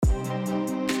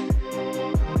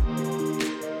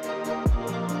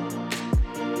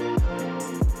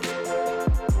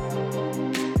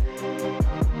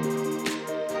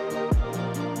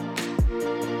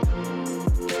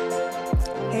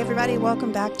everybody.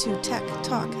 Welcome back to Tech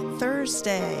Talk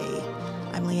Thursday.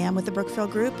 I'm Leanne with the Brookfield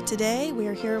Group. Today we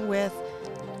are here with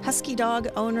Husky Dog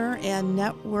owner and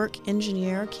network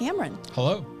engineer Cameron.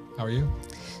 Hello, how are you?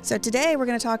 So today we're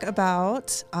going to talk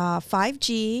about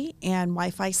 5G and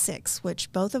Wi-Fi 6,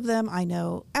 which both of them I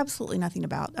know absolutely nothing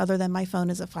about, other than my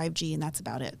phone is a 5G and that's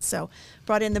about it. So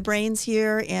brought in the brains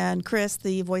here, and Chris,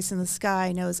 the voice in the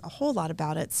sky, knows a whole lot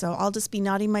about it. So I'll just be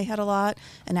nodding my head a lot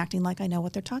and acting like I know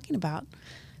what they're talking about.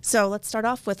 So let's start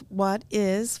off with, what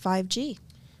is 5G?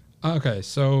 Okay,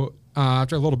 so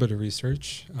after a little bit of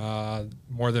research,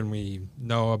 more than we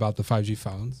know about the 5G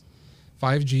phones,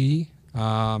 5G,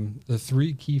 the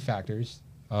three key factors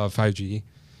of 5G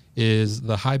is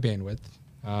the high bandwidth.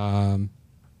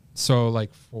 So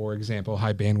like, for example,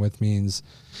 high bandwidth means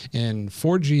in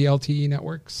 4G LTE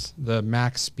networks, the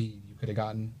max speed you could have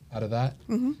gotten out of that,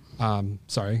 and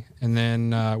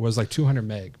then was like 200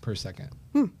 meg per second.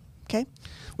 Okay.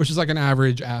 Which is like an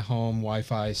average at-home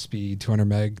Wi-Fi speed, 200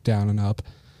 meg down and up.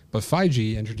 But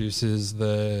 5G introduces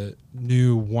the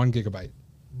new 1 gigabyte,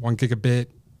 1 gigabit,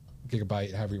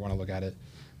 gigabyte, however you want to look at it,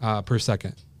 per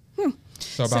second.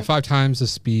 So about 5 times the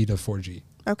speed of 4G.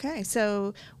 Okay,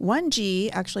 so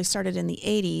 1G actually started in the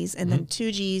 80s, and then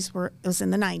 2Gs was in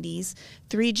the 90s.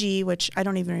 3G, which I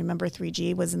don't even remember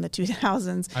 3G, was in the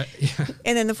 2000s.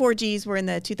 And then the 4Gs were in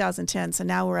the 2010s, so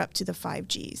now we're up to the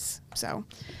 5Gs. So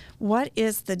what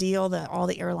is the deal that all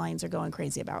the airlines are going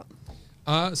crazy about?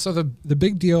 So the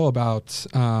big deal about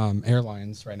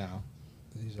airlines right now,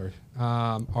 these are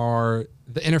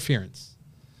the interference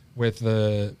with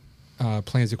the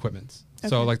plane's equipment. Okay.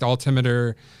 So like the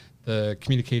altimeter, the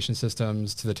communication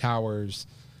systems to the towers,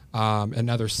 and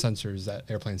other sensors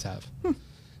that airplanes have.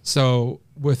 So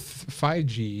with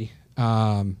 5G,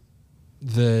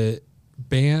 the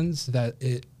bands that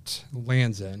it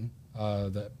lands in,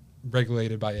 that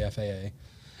regulated by the FAA,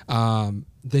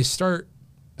 they say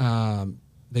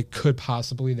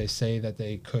that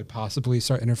they could possibly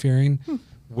start interfering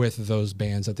with those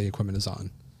bands that the equipment is on.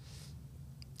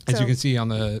 As you can see on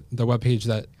the webpage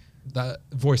that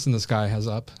voice in the sky has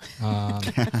up,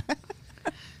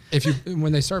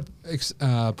 when they start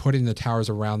putting the towers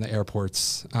around the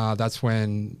airports, that's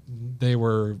when they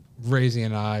were raising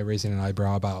an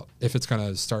eyebrow about if it's going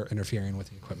to start interfering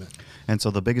with the equipment. And so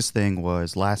the biggest thing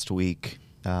was last week,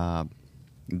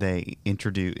 they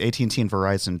introduced, AT&T and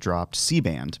Verizon dropped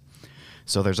C-band.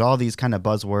 So there's all these kind of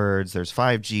buzzwords. There's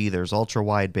 5G, there's ultra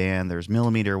wideband, there's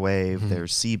millimeter wave,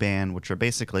 there's C-band, which are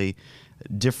basically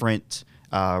different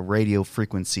radio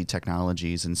frequency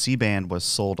technologies. And C-band was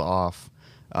sold off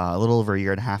a little over a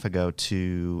year and a half ago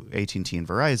to AT&T and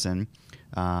Verizon.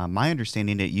 My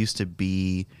understanding, it used to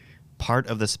be part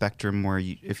of the spectrum where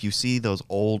if you see those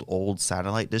old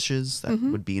satellite dishes that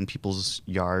would be in people's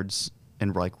yards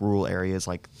in like rural areas,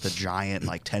 like the giant,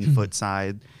 like 10-foot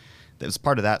side, that was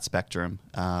part of that spectrum.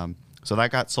 So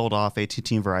that got sold off.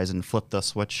 AT&T and Verizon flipped the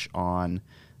switch on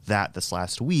that this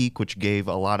last week, which gave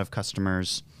a lot of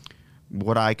customers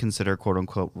what I consider quote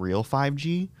unquote real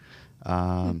 5G.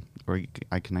 Or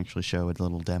I can actually show a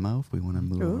little demo if we want to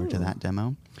move over to that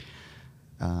demo.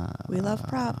 We love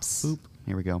props. Boop.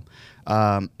 Here we go.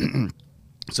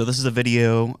 So this is a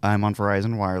video. I'm on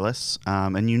Verizon Wireless.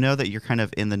 And you know that you're kind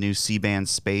of in the new C-band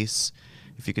space.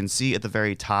 If you can see at the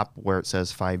very top where it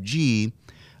says 5G,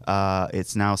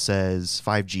 it now says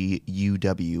 5G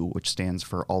UW, which stands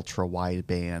for ultra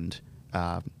wideband.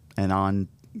 And on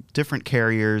different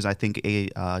carriers, I think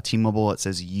T-Mobile, it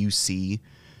says UC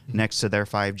next to their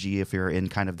 5G if you're in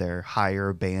kind of their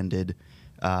higher banded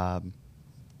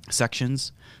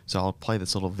sections. So I'll play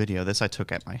this little video. This I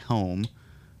took at my home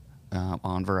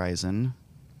on Verizon.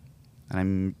 And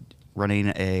I'm running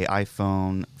a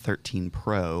iPhone 13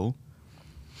 Pro.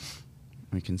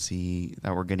 We can see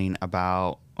that we're getting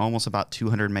almost about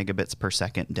 200 megabits per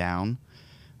second down.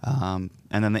 And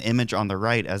then the image on the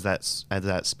right, as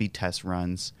that speed test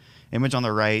runs, image on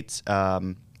the right,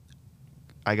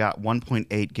 I got 1.8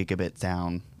 gigabit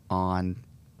down on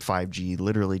 5G,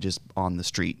 literally just on the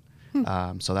street.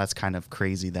 So that's kind of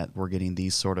crazy that we're getting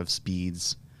these sort of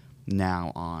speeds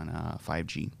now on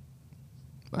 5G.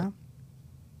 But wow.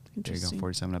 There you go,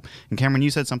 47 up. And Cameron,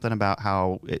 you said something about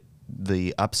how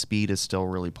the up speed is still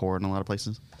really poor in a lot of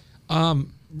places.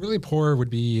 Really poor would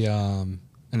be an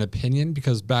opinion,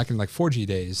 because back in like 4G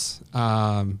days,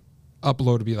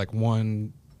 upload would be like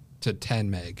 1 to 10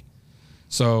 meg.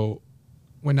 So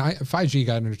when 5G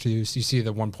got introduced, you see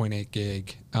the 1.8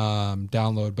 gig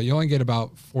download, but you only get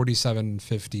about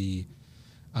 4750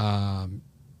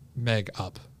 meg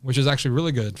up, which is actually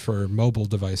really good for mobile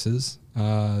devices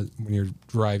when you're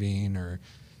driving or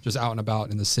just out and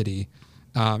about in the city.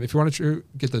 If you want to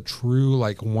get the true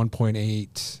like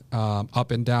 1.8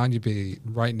 up and down, you'd be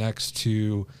right next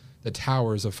to the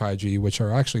towers of 5G, which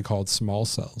are actually called small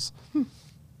cells.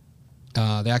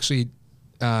 They actually,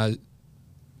 if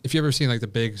you've ever seen like the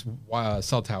big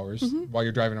cell towers while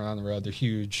you're driving around the road, they're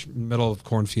huge, middle of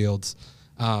cornfields.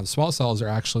 Small cells are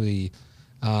actually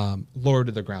lower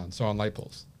to the ground, so on light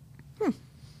poles.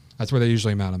 That's where they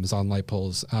usually mount them, is on light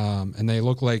poles. And they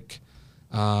look like,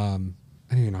 I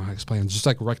don't even know how to explain them, just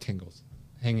like rectangles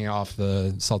hanging off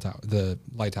the the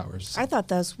light towers. I thought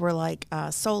those were like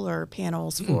solar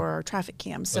panels for traffic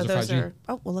cams. So those are,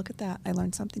 oh, well, look at that. I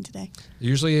learned something today.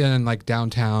 Usually in like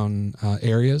downtown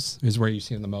areas is where you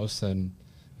see them the most, and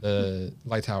the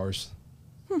light towers.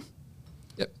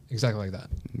 Yep, exactly like that.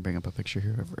 Bring up a picture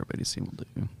here of everybody's seen. We'll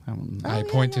do. I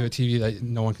point to a TV that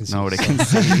no one can see. Nobody can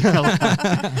see.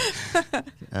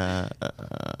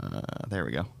 There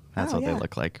we go. That's what they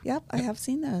look like. Yep, I have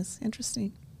seen those.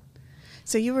 Interesting.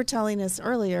 So you were telling us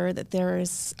earlier that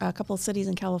there's a couple of cities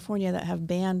in California that have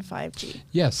banned 5G.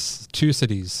 Yes, 2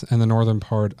 cities in the northern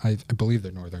part, I believe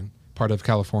they're northern part of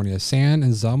California, San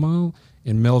Anselmo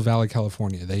in Mill Valley,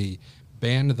 California. They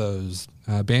banned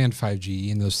 5G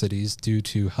in those cities due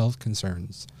to health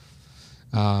concerns.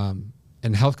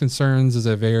 And health concerns is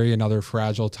another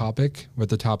fragile topic with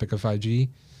the topic of 5G.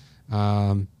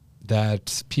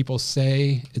 That people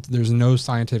say there's no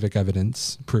scientific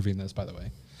evidence proving this, by the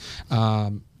way,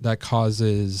 that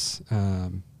causes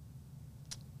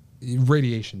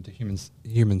radiation to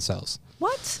human cells.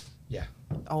 What? Yeah.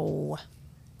 Oh.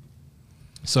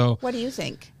 So what do you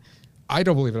think? I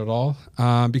don't believe it at all,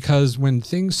 because when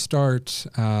things start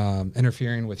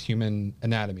interfering with human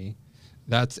anatomy,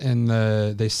 that's in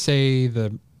they say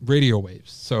the radio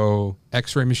waves. So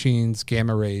X-ray machines,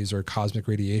 gamma rays, or cosmic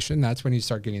radiation. That's when you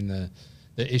start getting the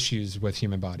issues with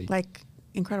human body. Like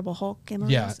Incredible Hulk gamma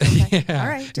Yeah. rays? Okay. Yeah. All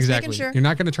right. Just exactly. making sure. You're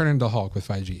not going to turn into Hulk with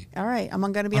 5G. All right. I'm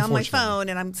going to be on my phone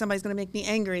and somebody's going to make me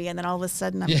angry. And then all of a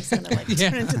sudden I'm just going to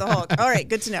turn into the Hulk. All right.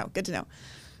 Good to know. Good to know.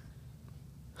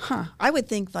 Huh. I would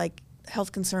think like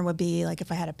health concern would be like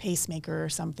if I had a pacemaker or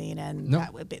something, and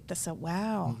that would be so.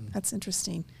 Wow, that's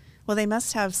interesting. Well, they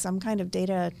must have some kind of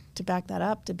data to back that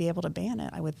up to be able to ban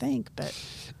it, I would think. But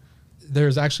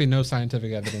there's actually no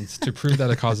scientific evidence to prove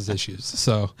that it causes issues.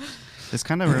 So this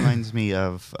kind of reminds me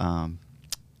of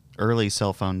early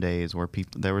cell phone days where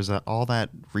there was all that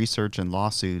research and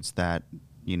lawsuits that,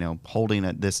 you know, holding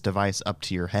this device up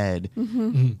to your head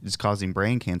is causing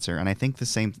brain cancer. And I think the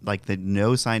same, like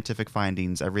no scientific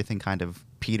findings, everything kind of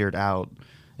petered out.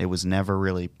 It was never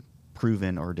really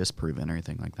proven or disproven or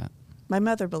anything like that. My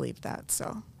mother believed that.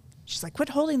 So she's like, quit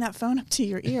holding that phone up to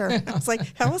your ear. I was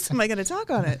like, how else am I going to talk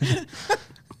on it?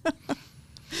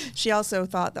 She also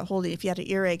thought that if you had an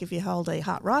earache, if you held a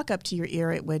hot rock up to your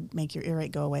ear, it would make your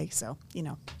earache go away. So, you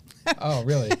know. Oh,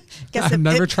 really? I've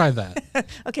never tried that.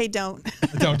 Okay, don't.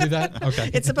 Don't do that?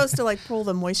 Okay. It's supposed to like pull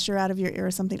the moisture out of your ear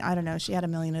or something. I don't know. She had a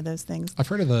million of those things. I've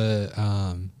heard of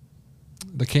the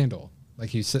candle.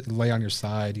 Like you lay on your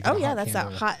side. You get that's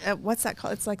candle. that hot. What's that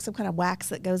called? It's like some kind of wax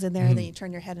that goes in there, and then you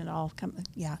turn your head and it all come.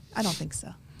 Yeah, I don't think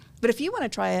so. But if you want to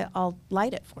try it, I'll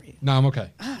light it for you. No, I'm okay.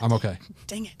 I'm okay.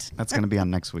 Dang it. That's going to be on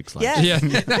next week's live. Yes.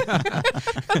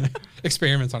 Yeah.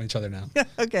 Experiments on each other now.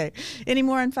 Okay. Any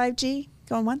more on 5G?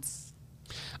 Going once?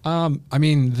 I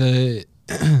mean, the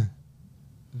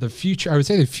future, I would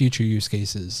say the future use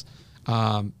cases,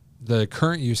 the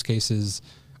current use cases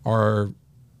are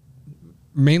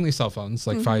mainly cell phones,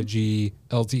 like 5G,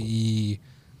 LTE,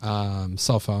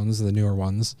 cell phones, the newer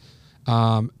ones.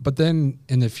 But then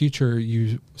in the future,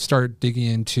 you start digging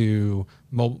into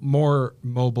more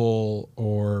mobile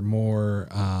or more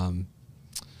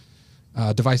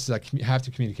devices that have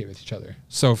to communicate with each other.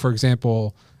 So, for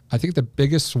example, I think the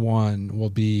biggest one will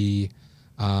be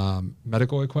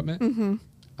medical equipment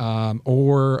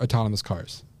or autonomous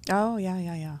cars. Oh,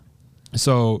 yeah.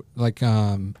 So, like,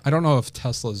 I don't know if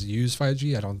Teslas use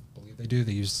 5G. I don't believe they do.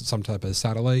 They use some type of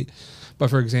satellite. But,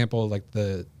 for example, like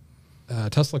the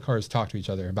Tesla cars talk to each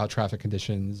other about traffic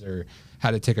conditions or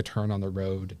how to take a turn on the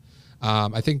road.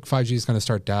 I think 5G is going to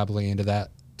start dabbling into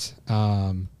that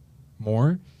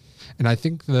more. And I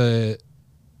think the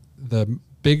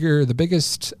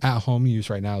biggest at-home use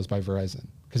right now is by Verizon,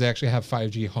 because they actually have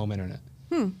 5G home internet.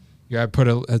 You have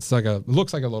it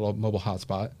looks like a little mobile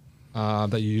hotspot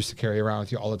that you used to carry around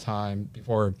with you all the time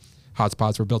before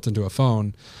hotspots were built into a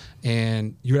phone,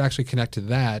 and you would actually connect to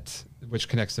that, which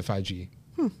connects to 5G.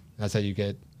 That's how you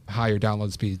get higher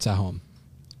download speeds at home.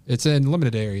 It's in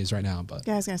limited areas right now, but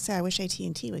yeah, I was going to say, I wish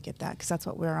AT&T would get that, because that's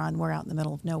what we're on. We're out in the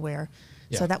middle of nowhere,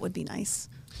 so that would be nice.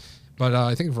 But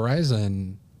I think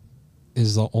Verizon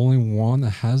is the only one that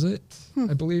has it,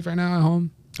 I believe, right now at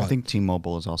home. I think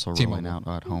T-Mobile is also rolling T-Mobile.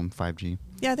 out at home 5G.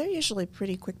 Yeah, they're usually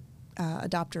pretty quick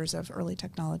adopters of early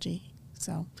technology.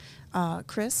 So,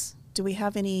 Chris, do we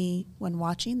have anyone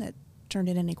watching that turned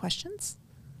in any questions?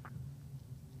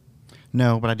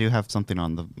 No, but I do have something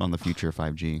on the future of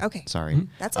 5G. Okay. Sorry.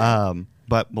 That's all right.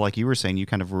 But like you were saying, you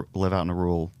kind of live out in a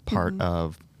rural part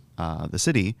of the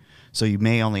city, so you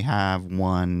may only have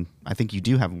one. I think you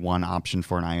do have one option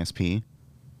for an ISP.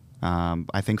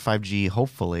 I think 5G,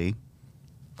 hopefully,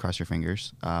 cross your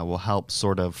fingers, will help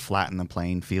sort of flatten the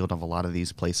playing field of a lot of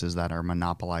these places that are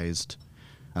monopolized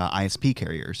ISP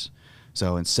carriers.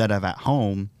 So instead of at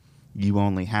home, you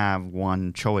only have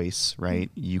one choice, right?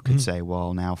 You could say,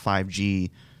 well, now 5G,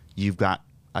 you've got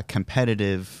a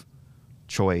competitive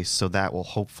choice, so that will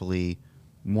hopefully,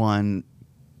 one,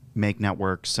 make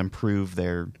networks improve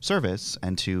their service,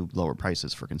 and two, lower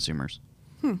prices for consumers.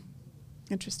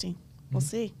 Interesting. We'll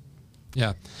see.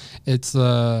 Yeah, it's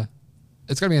gonna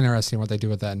be interesting what they do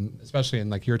with that, and especially in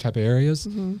like your type of areas.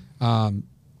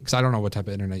 Because I don't know what type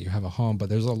of internet you have at home, but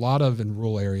there's a lot of in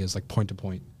rural areas like point to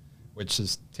point, which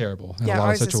is terrible in a lot of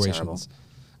ours is situations.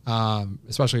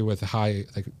 Especially with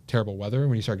terrible weather,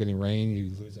 when you start getting rain,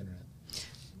 you lose internet.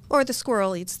 Or the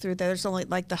squirrel eats through there. There's only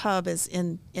like the hub is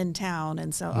in town,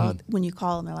 and so when you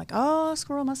call them, they're like, "Oh,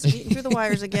 squirrel must have eaten through the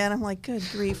wires again." I'm like, "Good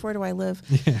grief, where do I live?"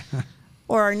 Yeah.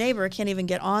 Or our neighbor can't even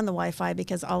get on the Wi-Fi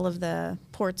because all of the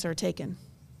ports are taken.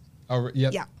 Oh,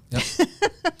 yep. Yeah. Yep.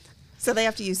 So they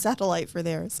have to use satellite for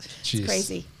theirs. Jeez. It's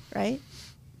crazy, right?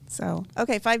 So,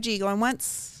 okay, 5G going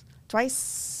once,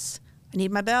 twice. I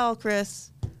need my bell,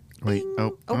 Chris. Wait, Ding.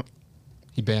 oh.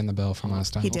 He banned the bell from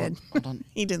last time. He did. Hold on.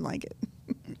 He didn't like it.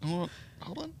 Hold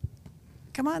on.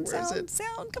 Come on, Where is sound, it?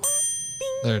 sound, come on. Ding.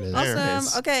 There it is. Awesome. There it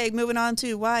is. Okay, moving on to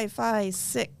Wi-Fi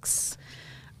 6.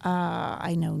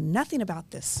 I know nothing about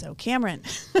this, so Cameron.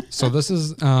 So this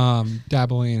is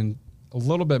dabbling a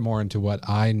little bit more into what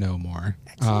I know more.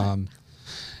 Excellent.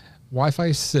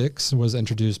 Wi-Fi 6 was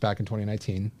introduced back in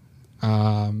 2019.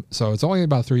 So it's only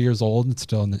about 3 years old. It's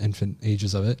still in the infant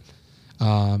ages of it.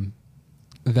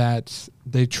 That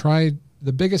they tried,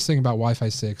 the biggest thing about Wi-Fi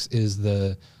 6 is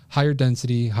the higher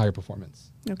density, higher performance.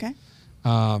 Okay.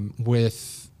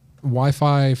 With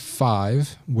Wi-Fi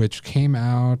 5, which came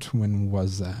out, when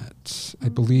was that? I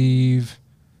believe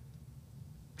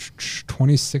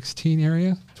 2016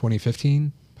 area,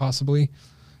 2015 possibly.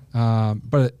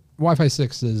 But Wi-Fi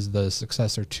 6 is the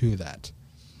successor to that.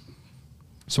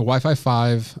 So Wi-Fi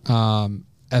 5,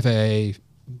 FAA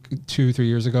 2-3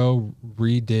 years ago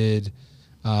redid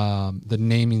the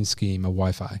naming scheme of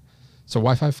Wi-Fi. So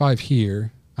Wi-Fi 5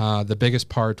 here, the biggest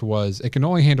part was it can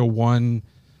only handle one,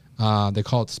 they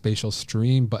call it spatial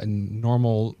stream, but in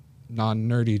normal,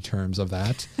 non-nerdy terms of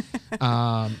that.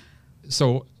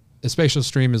 So a spatial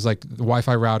stream is like the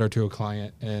Wi-Fi router to a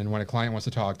client, and when a client wants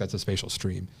to talk, that's a spatial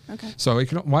stream. Okay. So it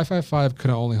can, Wi-Fi 5 can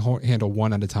only handle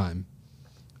one at a time,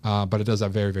 but it does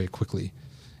that very, very quickly.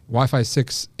 Wi-Fi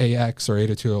 6AX or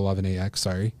 802.11ax,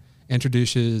 sorry,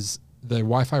 introduces the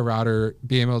Wi-Fi router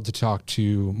being able to talk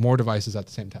to more devices at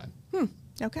the same time.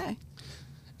 Okay.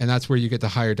 And that's where you get the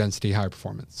higher density, higher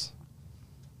performance.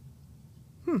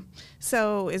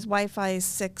 So is Wi-Fi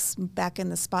 6 back in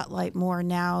the spotlight more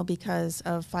now because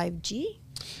of 5G?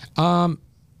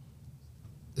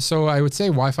 So I would say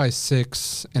Wi-Fi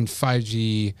 6 and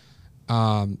 5G,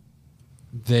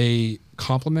 they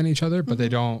complement each other, but they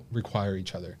don't require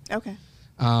each other. Okay.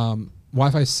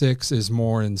 Wi-Fi 6 is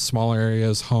more in smaller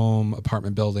areas, home,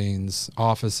 apartment buildings,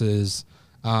 offices.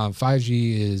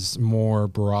 5G is more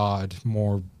broad,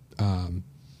 more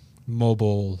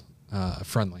mobile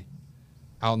friendly.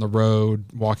 Out on the road,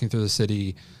 walking through the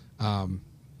city,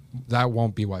 that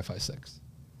won't be Wi-Fi 6.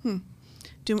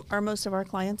 Are most of our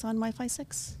clients on Wi-Fi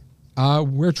 6?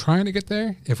 We're trying to get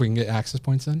there. If we can get access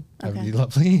points in, that would be Okay.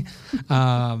 lovely.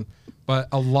 But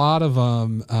a lot of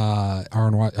them are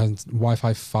on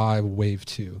Wi-Fi 5 Wave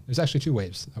 2. There's actually 2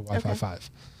 waves of Wi-Fi Okay.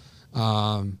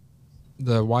 5.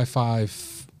 The Wi-Fi,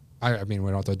 I mean,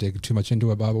 we don't have to dig too much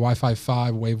into it, but Wi-Fi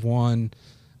 5 Wave 1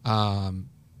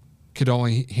 could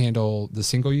only handle the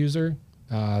single user.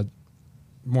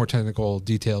 More technical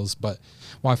details, but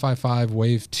Wi-Fi 5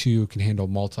 Wave 2 can handle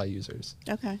multi-users.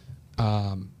 Okay.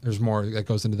 There's more that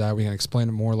goes into that. We can explain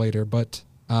it more later, but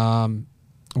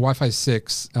Wi-Fi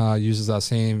 6 uses that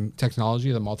same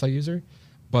technology, the multi-user,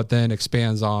 but then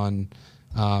expands on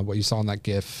what you saw in that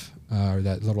GIF or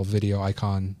that little video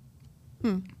icon.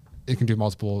 It can do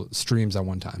multiple streams at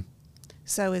one time.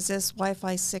 So is this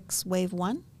Wi-Fi 6 Wave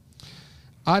 1?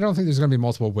 I don't think there's going to be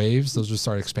multiple waves. They'll just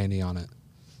start expanding on it.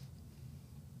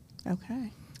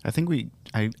 Okay. I think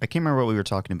I can't remember what we were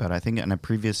talking about. I think in a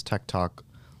previous Tech Talk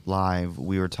Live,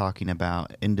 we were talking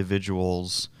about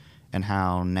individuals and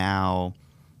how now,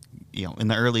 in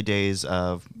the early days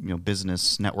of,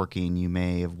 business networking, you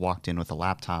may have walked in with a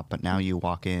laptop, but now you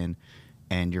walk in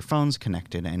and your phone's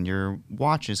connected and your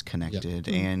watch is connected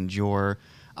and your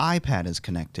iPad is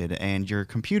connected and your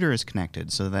computer is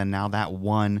connected. So then now that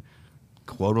one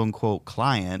quote unquote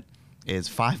client is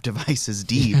 5 devices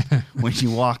deep when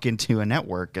you walk into a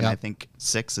network. And I think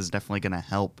 6 is definitely going to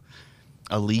help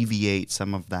alleviate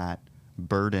some of that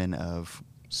burden of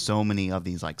so many of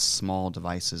these like small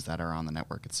devices that are on the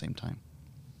network at the same time.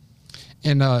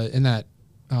 And in that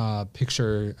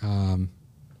picture,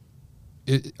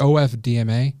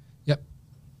 OFDMA, yep,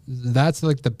 that's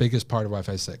like the biggest part of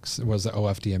Wi-Fi 6 was the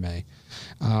OFDMA,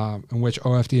 in which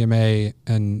OFDMA,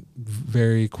 and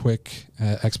very quick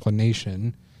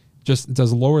explanation, just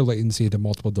does lower latency to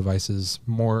multiple devices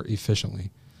more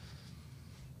efficiently.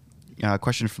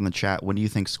 Question from the chat: when do you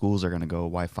think schools are going to go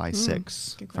Wi-Fi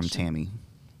 6? From Tammy.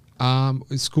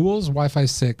 Schools Wi-Fi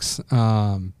 6.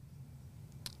 So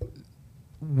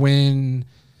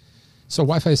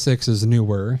Wi-Fi 6 is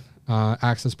newer.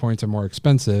 Access points are more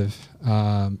expensive,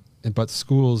 but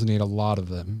schools need a lot of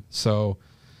them. So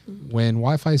when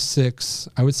Wi-Fi 6,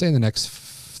 I would say in the next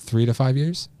 3 to 5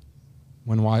 years,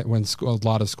 when a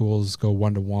lot of schools go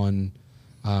 1-to-1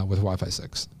 with Wi-Fi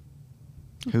 6.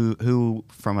 Who,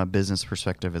 from a business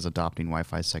perspective, is adopting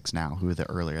Wi-Fi 6 now? Who are the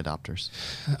early adopters?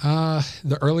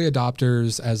 The early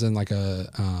adopters, as in like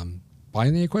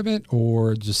buying the equipment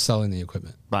or just selling the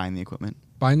equipment? Buying the equipment.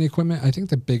 Buying the equipment. I think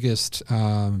the biggest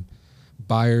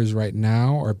buyers right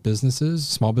now are businesses,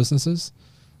 small businesses.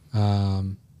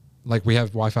 Like we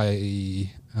have Wi-Fi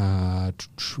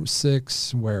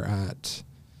 6. We're at,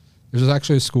 there's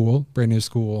actually a school, brand new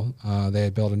school. They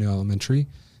had built a new elementary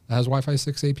that has Wi-Fi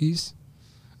 6 APs.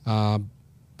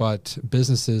 But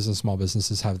businesses and small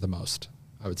businesses have the most,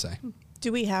 I would say.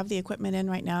 Do we have the equipment in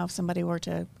right now if somebody were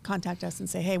to contact us and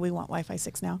say, hey, we want Wi-Fi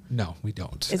 6 now? No, we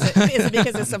don't. Is it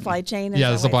because of supply chain?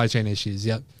 Yeah, the supply chain issues,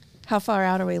 yep. How far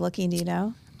out are we looking, do you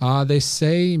know? They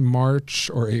say March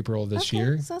or April this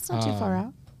year. So that's not too far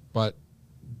out. But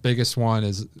biggest one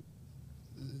is,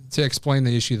 to explain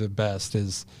the issue the best,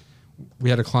 is we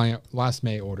had a client last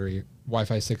May order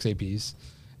Wi-Fi 6 APs.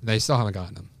 And they still haven't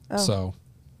gotten them. Oh. So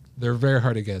they're very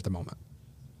hard to get at the moment.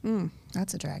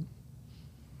 That's a drag.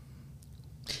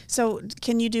 So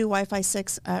can you do Wi-Fi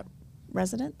 6 at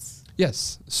residence?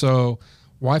 Yes. So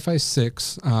Wi-Fi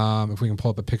 6, if we can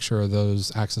pull up a picture of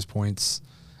those access points,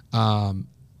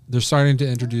 they're starting to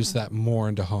introduce that more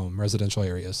into home residential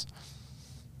areas.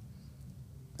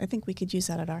 I think we could use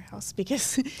that at our house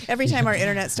because every time our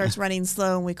internet starts running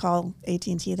slow and we call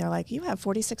AT&T, they're like, you have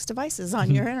 46 devices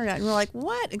on your internet. And we're like,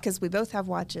 what? Because we both have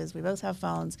watches. We both have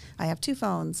phones. I have 2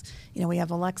 phones. We have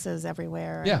Alexas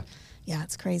everywhere. Yeah. Yeah,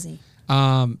 it's crazy.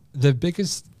 The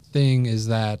biggest thing is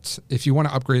that if you want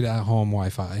to upgrade at home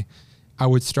Wi-Fi, I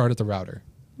would start at the router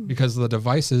because the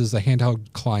devices, the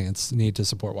handheld clients need to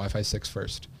support Wi-Fi 6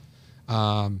 first.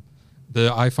 The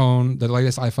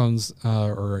latest iPhones,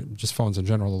 or just phones in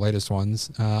general, the latest ones,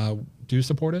 do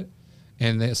support it.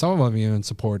 And some of them even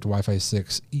support Wi-Fi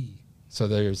 6E. So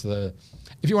there's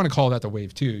if you want to call that the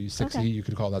Wave 2, 6E, you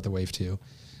could call that the Wave 2.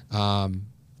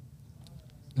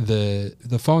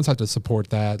 The phones have to support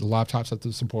that. The laptops have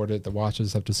to support it. The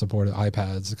watches have to support it,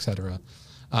 iPads, etc.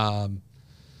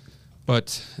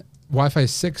 But Wi-Fi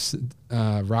 6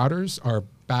 routers are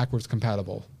backwards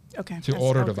compatible to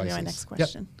older devices. My next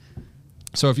question. Yep.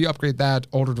 So if you upgrade that,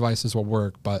 older devices will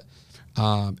work. But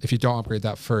if you don't upgrade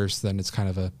that first, then it's kind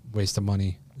of a waste of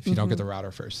money if you don't get the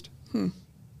router first.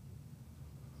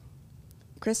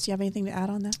 Chris, do you have anything to add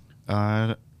on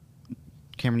that?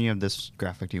 Cameron, you have this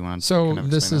graphic. Do you want to? So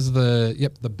this is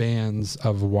the bands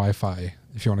of Wi-Fi,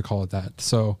 if you want to call it that.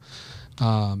 So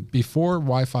before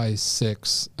Wi-Fi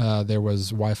 6, there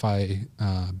was Wi-Fi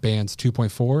bands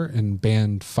 2.4 and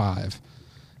band 5.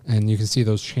 And you can see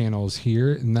those channels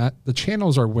here. And the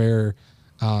channels are where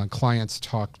clients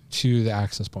talk to the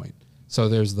access point. So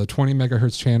there's the 20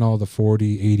 megahertz channel, the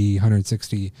 40, 80,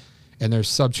 160, and there's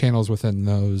sub-channels within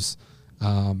those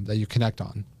that you connect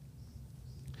on.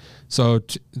 So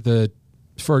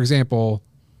for example,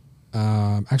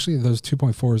 actually those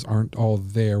 2.4s aren't all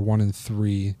there, 1 and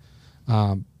 3.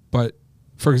 But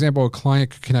for example, a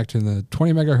client could connect in the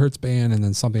 20 megahertz band and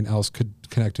then something else could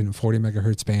connect in a 40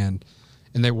 megahertz band,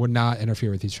 and they would not interfere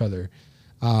with each other.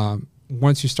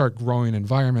 Once you start growing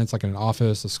environments like in an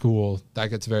office, a school, that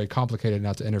gets very complicated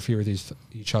not to interfere with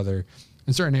each other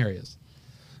in certain areas.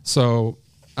 So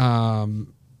 5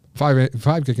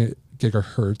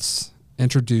 gigahertz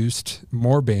introduced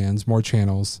more bands, more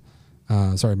channels.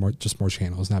 Just more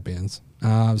channels, not bands.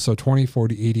 So 20,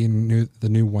 40, 80, and the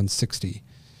new 160.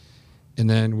 And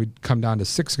then we'd come down to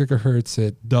 6 gigahertz.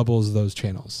 It doubles those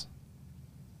channels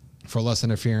for less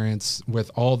interference with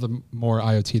all the more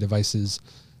IoT devices,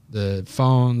 the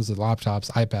phones, the laptops,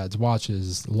 iPads,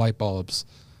 watches, light bulbs.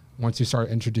 Once you start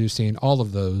introducing all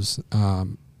of those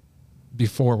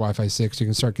before Wi-Fi 6, you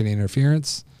can start getting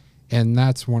interference. And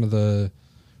that's one of the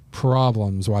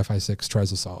problems Wi-Fi 6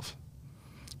 tries to solve.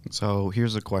 So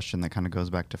here's a question that kind of goes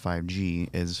back to 5G.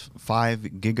 Is 5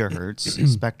 gigahertz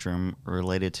spectrum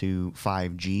related to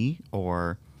 5G?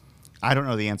 Or I don't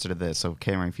know the answer to this. So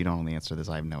Cameron, if you don't know the answer to this,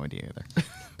 I have no idea either.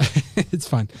 It's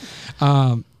fine.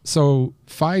 So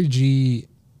 5G,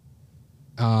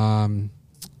 I'm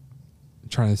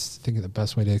trying to think of the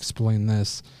best way to explain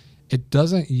this. It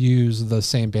doesn't use the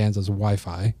same bands as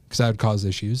Wi-Fi because that would cause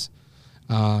issues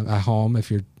at home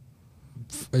if you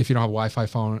don't have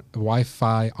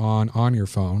Wi-Fi on your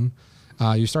phone.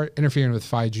 You start interfering with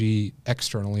 5G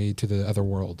externally to the other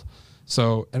world.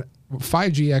 So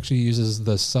 5G actually uses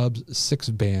the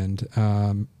sub-6 band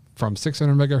from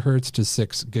 600 megahertz to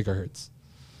 6 gigahertz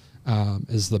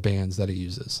is the bands that it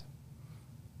uses.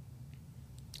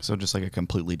 So just like a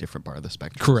completely different part of the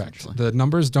spectrum. Correct. The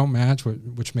numbers don't match,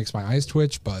 which makes my eyes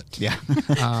twitch, but yeah.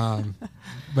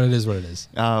 But it is what it is.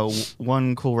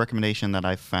 One cool recommendation that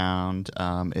I found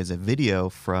is a video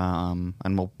from,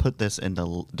 and we'll put this in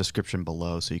the description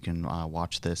below so you can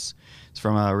watch this. It's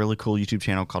from a really cool YouTube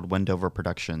channel called Wendover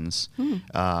Productions.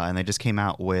 And they just came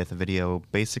out with a video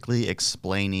basically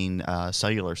explaining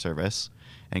cellular service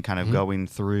and kind of going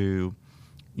through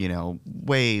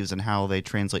waves and how they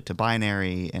translate to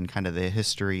binary and kind of the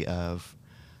history of,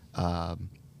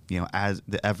 as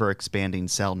the ever expanding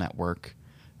cell network,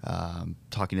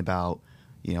 talking about,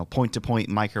 point-to-point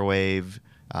microwave,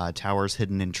 towers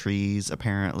hidden in trees,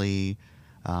 apparently.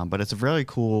 But it's a really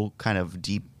cool kind of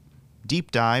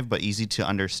deep dive, but easy to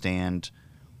understand,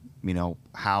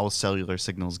 how cellular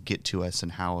signals get to us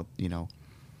and how,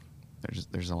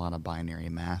 there's a lot of binary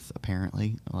math,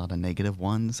 apparently, a lot of negative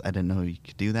ones. I didn't know you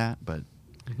could do that, but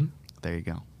there you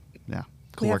go. Yeah,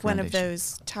 cool. We have one of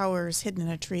those towers hidden in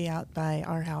a tree out by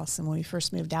our house, and when we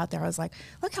first moved out there, I was like,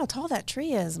 look how tall that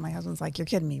tree is. And my husband's like, you're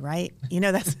kidding me, right?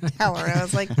 That's a tower. I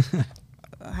was like,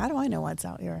 how do I know what's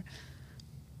out here?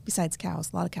 Besides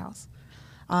cows, a lot of cows.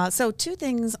 So 2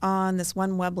 things on this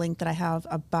one web link that I have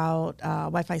about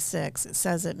Wi-Fi 6. It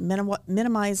says it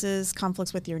minimizes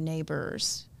conflicts with your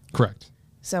neighbors. Correct.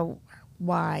 So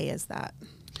why is that?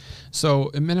 So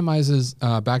it minimizes,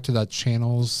 back to that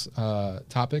channels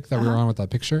topic that we were on with that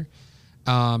picture.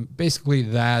 Basically,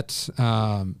 that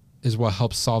is what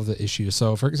helps solve the issue.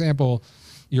 So, for example,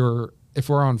 if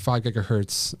we're on 5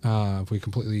 gigahertz, if we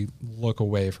completely look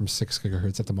away from 6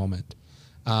 gigahertz at the moment,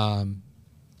 5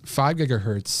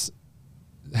 gigahertz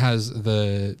has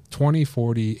the 20,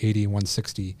 40, 80,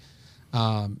 160.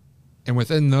 And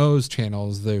within those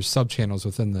channels, there's sub-channels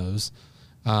within those.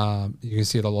 You can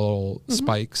see the little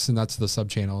spikes, and that's the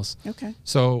sub-channels. Okay.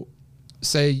 So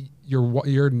say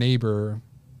your neighbor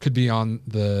could be on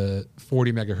the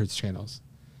 40 megahertz channels.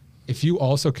 If you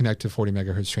also connect to 40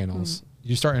 megahertz channels,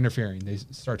 you start interfering. They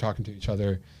start talking to each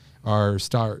other or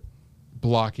start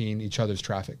blocking each other's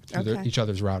traffic through each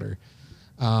other's router.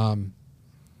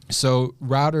 So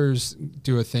routers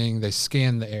do a thing. They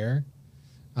scan the air.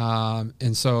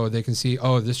 And so they can see,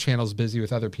 this channel's busy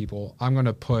with other people. I'm going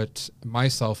to put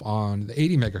myself on the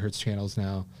 80 megahertz channels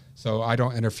now so I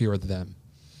don't interfere with them.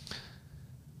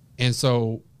 And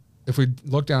so if we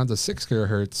look down to 6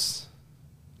 gigahertz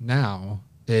now,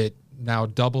 it now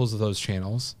doubles those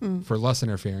channels for less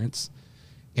interference.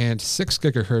 And 6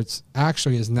 gigahertz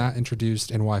actually is not introduced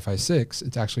in Wi-Fi 6.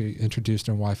 It's actually introduced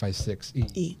in Wi-Fi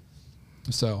 6E.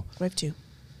 So Wave 2.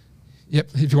 Yep,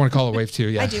 if you want to call it Wave 2,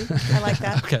 yeah. I do. I like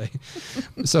that. Okay.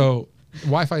 So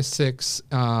Wi-Fi 6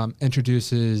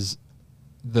 introduces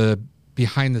the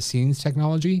behind-the-scenes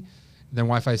technology. Then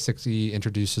Wi-Fi 6E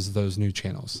introduces those new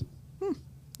channels.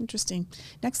 Interesting.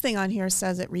 Next thing on here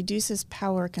says it reduces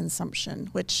power consumption,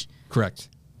 which... Correct.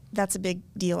 That's a big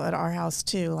deal at our house,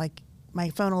 too. Like, my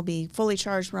phone will be fully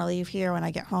charged when I leave here. When I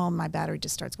get home, my battery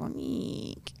just starts going,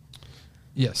 eek.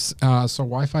 Yes. So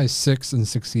Wi-Fi 6 and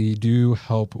 6E do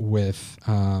help with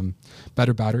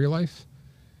better battery life.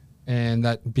 And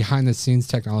that behind-the-scenes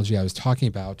technology I was talking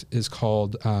about is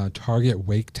called Target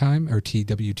Wake Time, or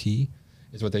TWT,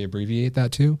 is what they abbreviate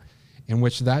that to, in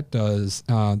which that does,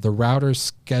 the router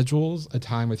schedules a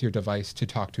time with your device to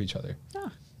talk to each other.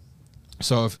 Oh.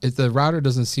 So if the router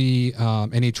doesn't see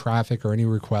any traffic or any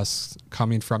requests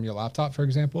coming from your laptop, for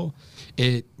example,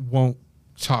 it won't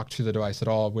talk to the device at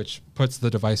all, which puts the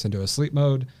device into a sleep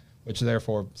mode, which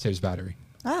therefore saves battery.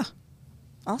 Ah,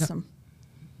 awesome.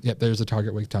 Yep, there's a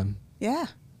target wake time. Yeah.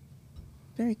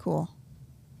 Very cool.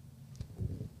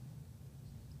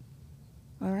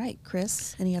 All right,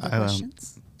 Chris, any other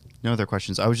questions? No other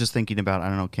questions. I was just thinking about, I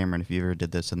don't know, Cameron, if you ever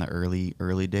did this in the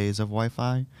early days of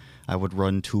Wi-Fi, I would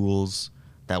run tools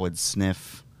that would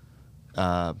sniff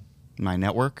my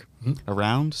network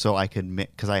around, so I could,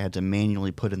 because I had to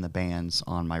manually put in the bands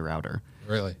on my router.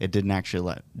 Really? It didn't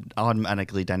actually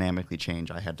automatically dynamically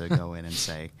change. I had to go in and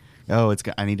say, oh,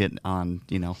 I need it on,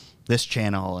 this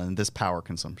channel and this power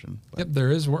consumption. But Yep,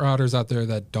 there is routers out there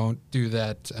that don't do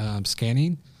that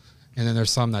scanning. And then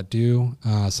there's some that do.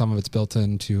 Some of it's built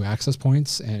into access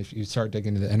points. And if you start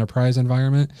digging into the enterprise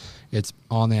environment, it's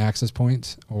on the access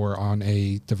point or on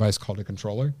a device called a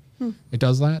controller. It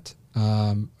does that.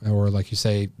 Or like you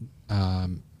say,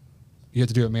 you have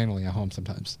to do it manually at home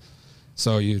sometimes.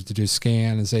 So you have to do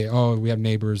scan and say, oh, we have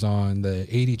neighbors on the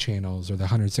 80 channels or the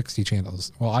 160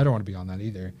 channels. Well, I don't want to be on that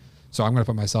either. So I'm going to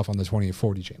put myself on the 20 or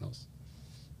 40 channels.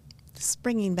 It's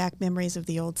bringing back memories of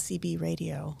the old CB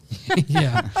radio.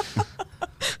 Yeah.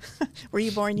 Were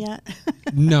you born yet?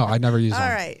 No, I never used All one.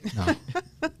 right. No.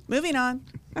 Moving on.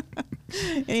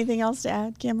 Anything else to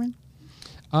add, Cameron?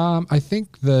 I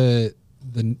think the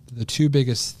two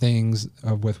biggest things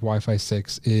with Wi-Fi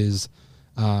 6 is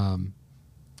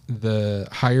the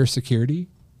higher security.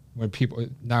 When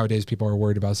nowadays people are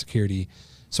worried about security,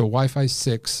 so Wi-Fi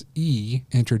 6E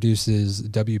introduces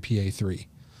WPA3,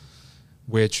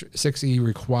 which 6E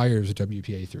requires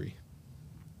WPA3.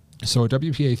 So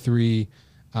WPA3,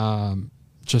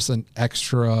 just an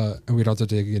extra, and we don't have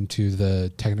to dig into the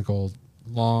technical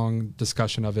long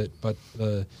discussion of it, but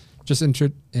just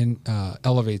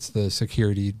elevates the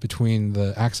security between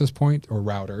the access point or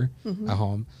router at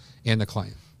home and the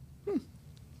client.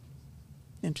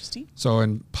 Interesting. So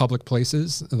in public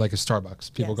places, like a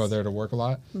Starbucks, people go there to work a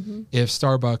lot. If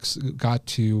Starbucks got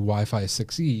to Wi-Fi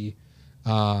 6E,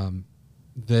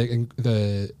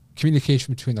 the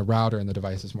communication between the router and the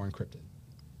device is more encrypted.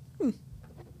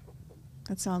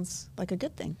 That sounds like a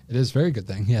good thing. It is a very good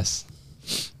thing, yes.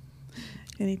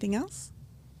 Anything else?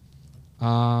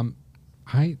 I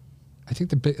think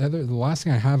the last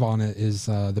thing I have on it is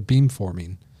the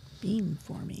beamforming.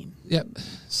 Beamforming. Yep.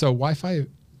 So Wi-Fi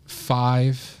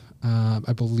 5,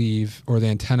 I believe, or the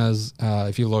antennas,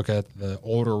 if you look at the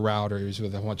older routers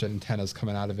with a bunch of antennas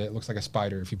coming out of it looks like a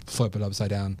spider if you flip it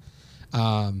upside down.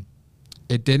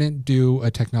 It didn't do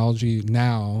a technology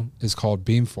now is called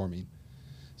beamforming.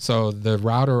 So the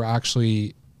router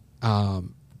actually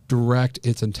direct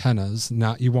its antennas.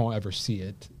 You won't ever see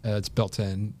it. It's built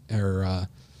in, and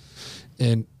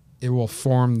it will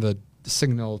form the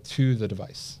signal to the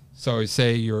device. So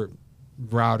say your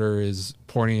router is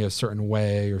pointing a certain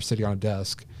way or sitting on a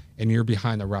desk, and you're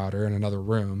behind the router in another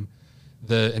room.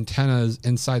 The antennas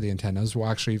inside the antennas will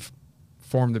actually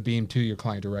form the beam to your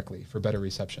client directly for better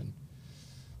reception.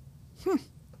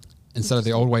 Instead of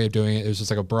the old way of doing it, it was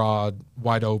just like a broad,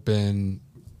 wide open,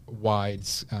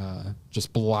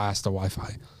 just blast of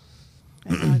Wi-Fi.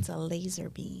 And now it's a laser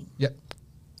beam. Yep.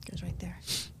 Goes right there.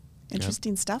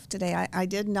 Interesting stuff today. I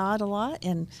did nod a lot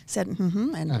and said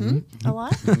a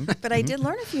lot, but I did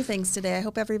learn a few things today. I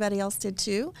hope everybody else did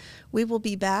too. We will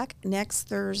be back next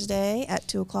Thursday at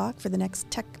 2:00 for the next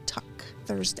Tech Talk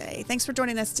Thursday. Thanks for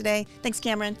joining us today. Thanks,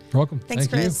 Cameron. You're welcome. Thanks,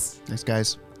 Thank you. Chris. thanks,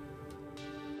 guys.